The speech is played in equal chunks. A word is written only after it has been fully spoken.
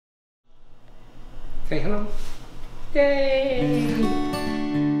Say hello. Yay!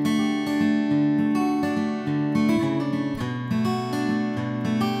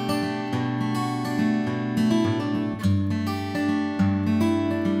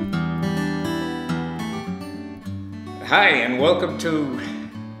 Hi, and welcome to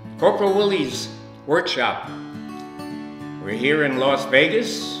Corporal Willie's workshop. We're here in Las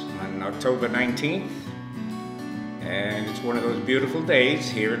Vegas on October 19th, and it's one of those beautiful days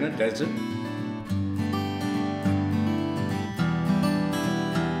here in the desert.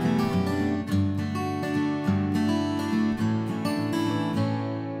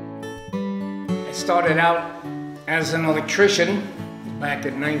 I started out as an electrician back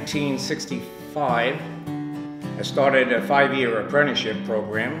in 1965. I started a 5-year apprenticeship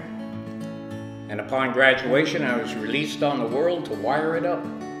program, and upon graduation I was released on the world to wire it up.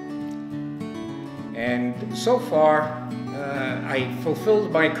 And so far I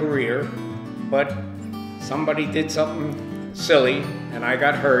fulfilled my career, but somebody did something silly and I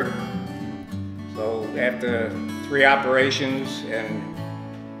got hurt. So after 3 operations and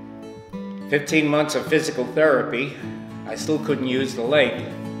 15 months of physical therapy, I still couldn't use the leg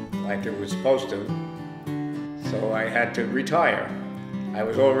like it was supposed to. So I had to retire. I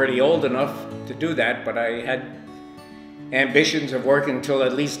was already old enough to do that, but I had ambitions of working until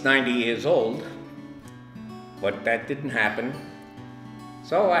at least 90 years old. But that didn't happen.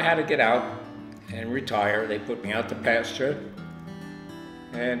 So I had to get out and retire. They put me out to pasture.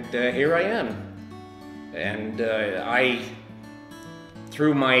 And here I am. And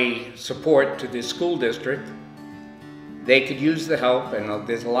through my support to the school district, they could use the help, and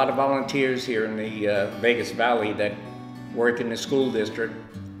there's a lot of volunteers here in the Vegas Valley that work in the school district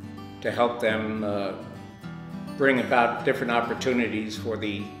to help them bring about different opportunities for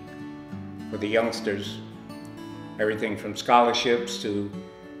the youngsters. Everything from scholarships to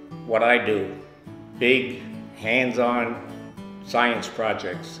what I do, big hands-on science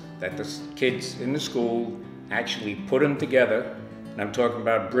projects that the kids in the school actually put them together. And I'm talking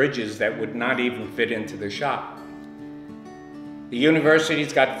about bridges that would not even fit into the shop. The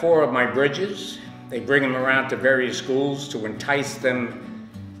university's got 4 of my bridges. They bring them around to various schools to entice them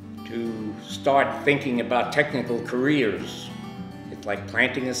to start thinking about technical careers. It's like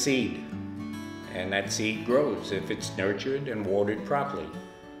planting a seed, and that seed grows if it's nurtured and watered properly.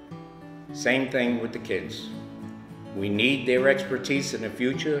 Same thing with the kids. We need their expertise in the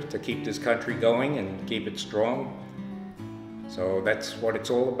future to keep this country going and keep it strong. So that's what it's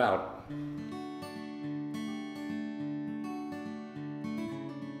all about.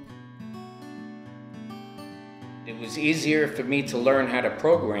 It was easier for me to learn how to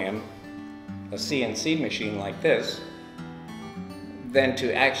program a CNC machine like this than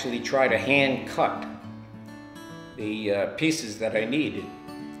to actually try to hand cut the pieces that I needed.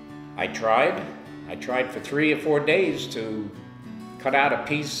 I tried for 3 or 4 days to cut out a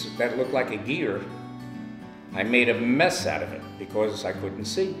piece that looked like a gear. I made a mess out of it because I couldn't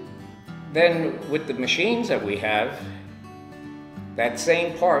see. Then with the machines that we have, that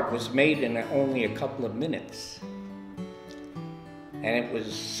same part was made in only a couple of minutes. And it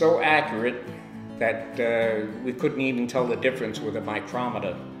was so accurate that we couldn't even tell the difference with a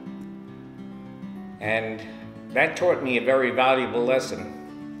micrometer. And that taught me a very valuable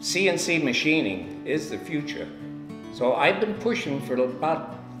lesson. CNC machining is the future. So I've been pushing for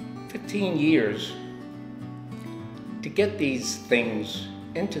about 15 years to get these things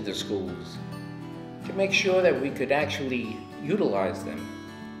into the schools, to make sure that we could actually utilize them.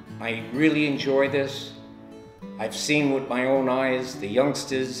 I really enjoy this. I've seen with my own eyes the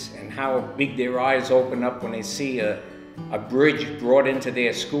youngsters and how big their eyes open up when they see a bridge brought into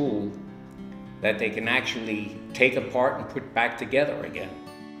their school that they can actually take apart and put back together again.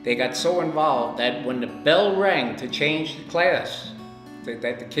 They got so involved that when the bell rang to change the class,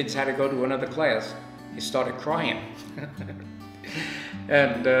 that the kids had to go to another class, they started crying.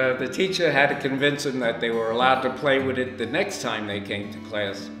 And the teacher had to convince them that they were allowed to play with it the next time they came to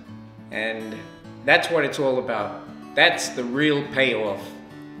class. And that's what it's all about. That's the real payoff,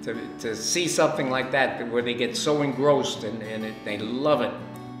 to see something like that where they get so engrossed and they love it.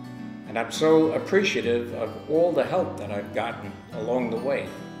 And I'm so appreciative of all the help that I've gotten along the way.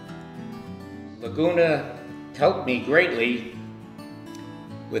 Laguna helped me greatly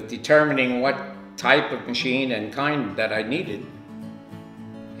with determining what type of machine and kind that I needed.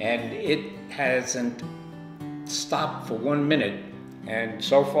 And it hasn't stopped for 1 minute. And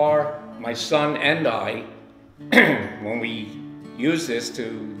so far, my son and I, when we use this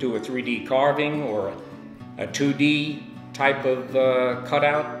to do a 3D carving or a 2D type of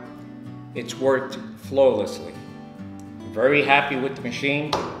cutout, it's worked flawlessly. I'm very happy with the machine.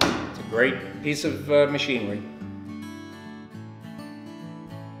 It's a Great piece of machinery.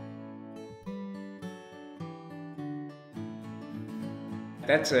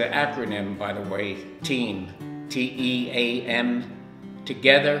 That's an acronym, by the way, TEAM, T-E-A-M.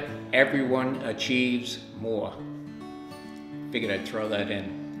 Together, everyone achieves more. Figured I'd throw that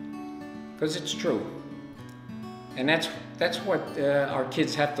in, because it's true. And that's what our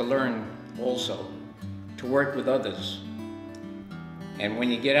kids have to learn also, to work with others. And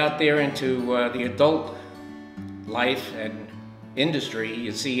when you get out there into the adult life and industry,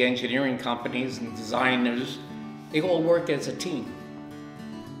 you see engineering companies and designers, they all work as a team.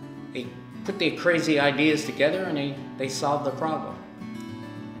 They put their crazy ideas together and they solve the problem.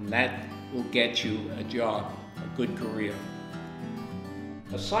 And that will get you a job, a good career.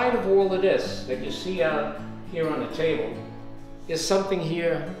 Aside of all of this that you see out here on the table, is something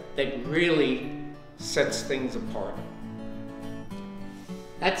here that really sets things apart.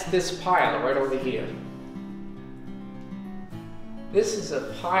 That's this pile right over here. This is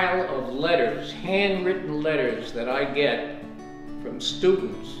a pile of letters, handwritten letters that I get from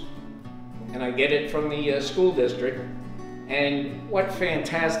students. And I get it from the school district. And what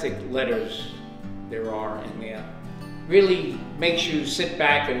fantastic letters there are in there. Really makes you sit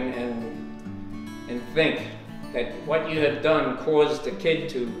back and think that what you have done caused the kid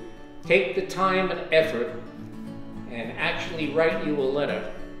to take the time and effort and actually write you a letter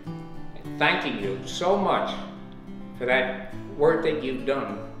thanking you so much for that work that you've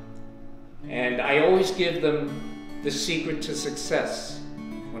done. And I always give them the secret to success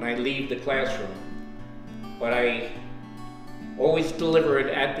when I leave the classroom. But I always deliver it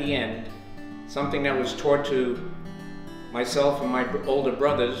at the end, something that was taught to myself and my older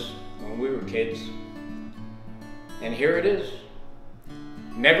brothers when we were kids. And here it is.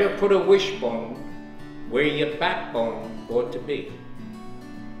 Never put a wishbone where your backbone ought to be.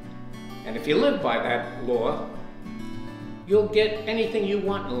 And if you live by that law, you'll get anything you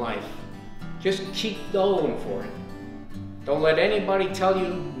want in life. Just keep going for it. Don't let anybody tell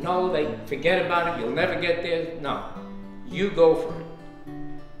you, no, they forget about it, you'll never get there. No, you go for it.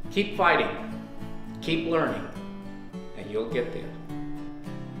 Keep fighting, keep learning, and you'll get there.